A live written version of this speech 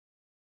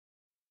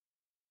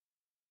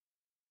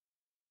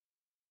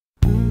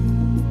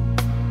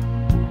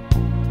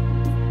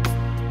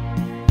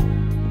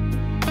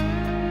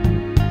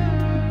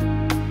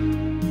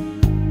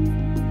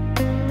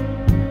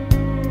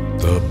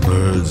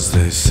birds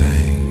they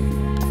sang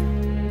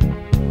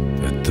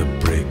at the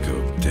break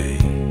of day.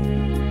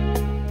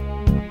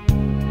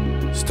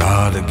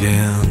 Start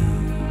again,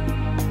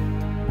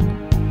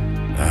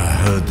 I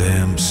heard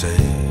them say.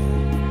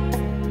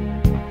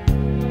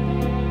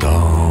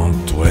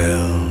 Don't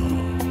dwell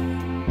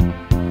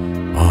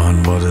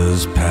on what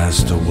has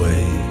passed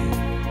away,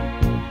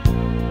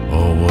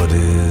 or what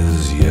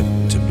is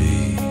yet to be.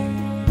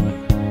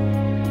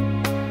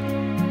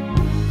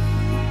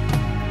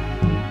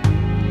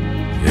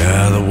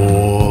 Yeah, the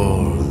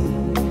war,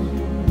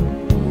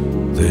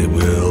 they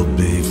will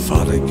be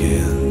fought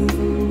again.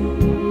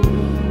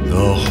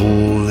 The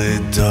holy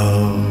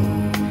dove,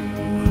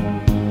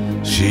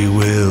 she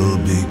will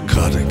be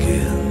cut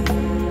again.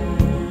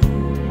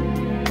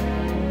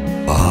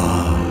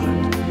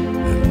 Bought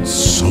and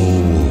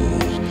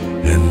sold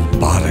and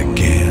bought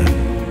again.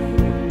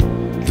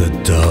 The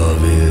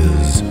dove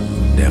is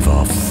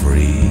never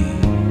free.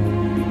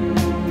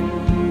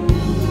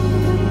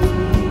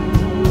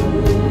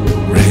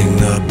 Ring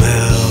the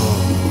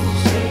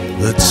bells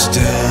that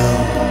still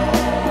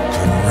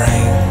can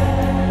ring.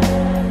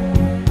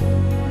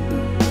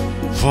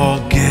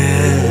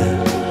 Forget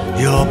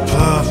your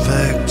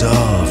perfect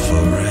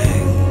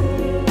offering.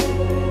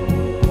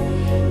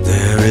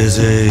 There is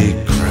a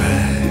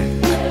crack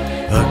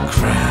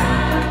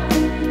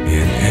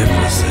in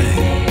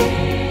everything.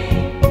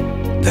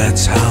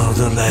 That's how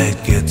the light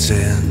gets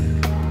in.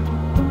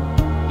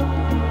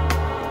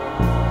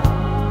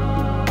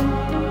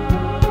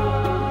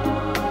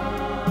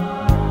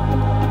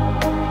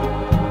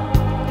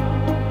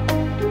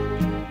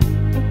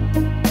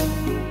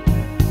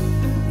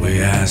 We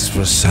asked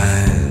for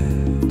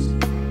signs,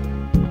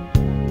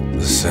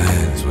 the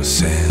signs were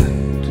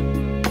sent.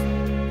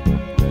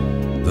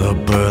 The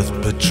birth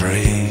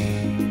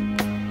betrayed,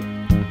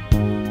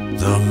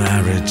 the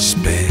marriage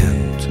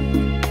spent.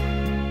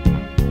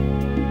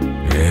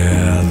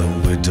 Yeah, the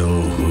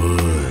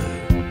widowhood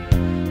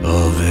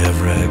of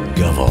every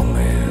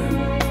government.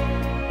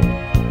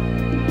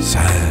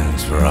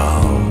 Signs for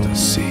all to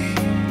see.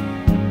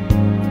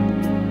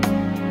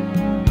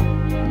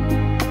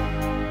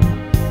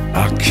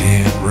 I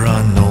can't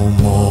run no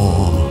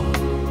more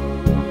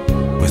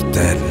with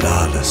that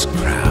lawless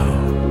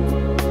crowd,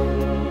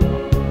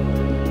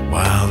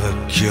 while the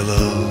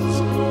killers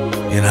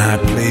in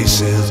high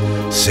places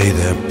say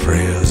their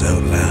prayers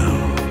out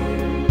loud.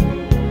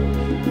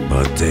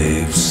 But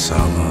they've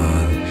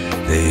summoned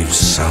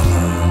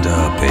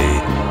up a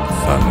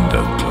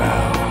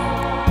thundercloud.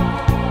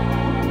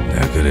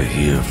 They're gonna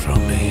hear from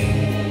me.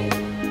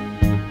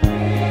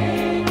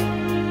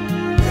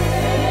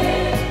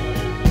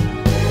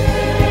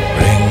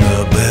 Ring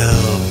the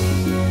bell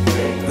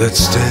that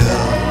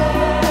still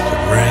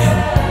could ring.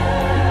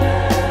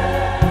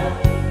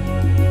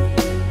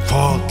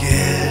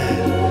 Forget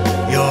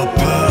your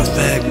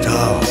perfect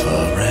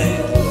offering.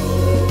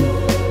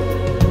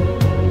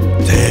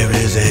 There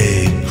is a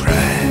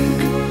crack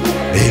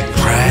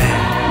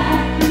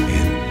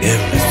in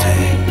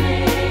everything.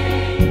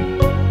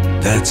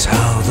 That's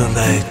how the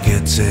light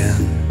gets in.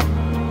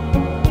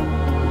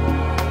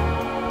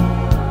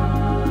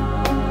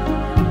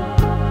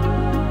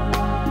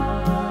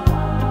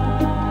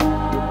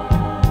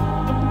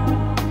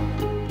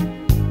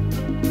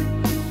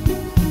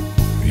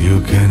 You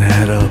can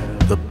add up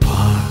the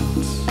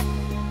parts,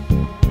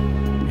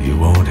 you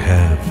won't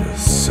have the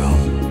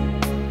sum.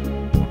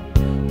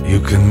 You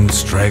can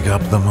strike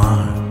up the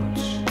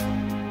march,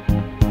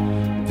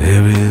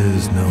 there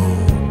is no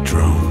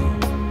drum.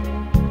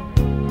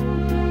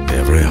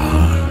 Every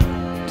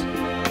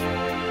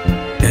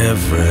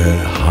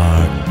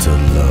heart to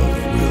love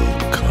will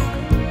come,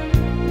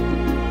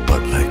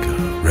 but like a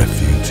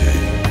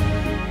refugee.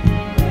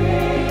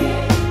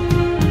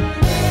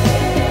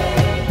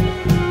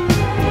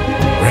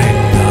 Ring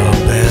the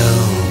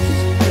bells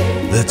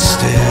that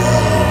still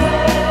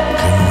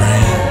can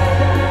ring.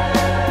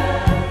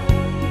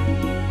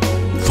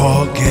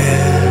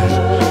 Forget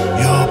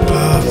your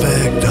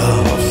perfect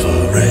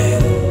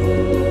offering.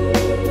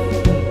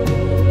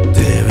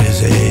 There is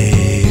a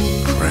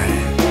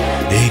crack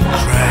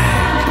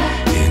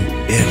in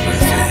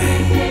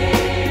everything.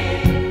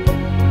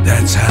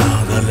 That's how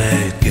the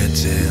light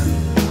gets in.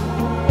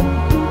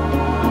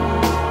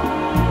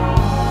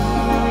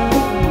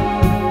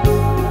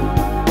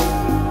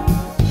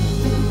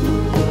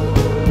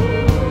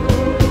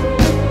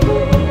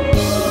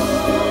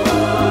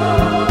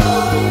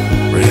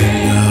 Ring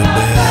a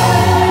bell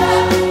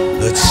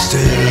that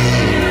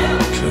still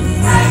can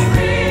ring.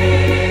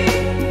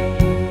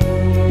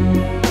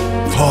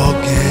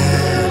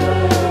 Forget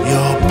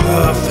your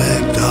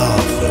perfect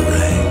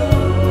offering.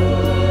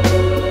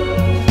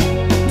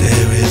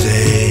 There is a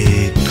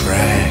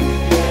crack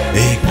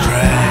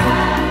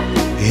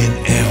in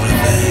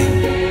everything.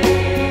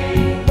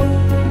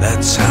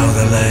 That's how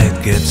the light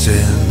gets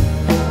in.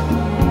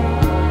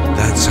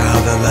 That's how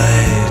the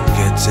light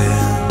gets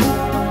in.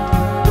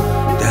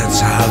 That's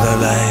how the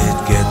light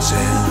gets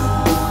in.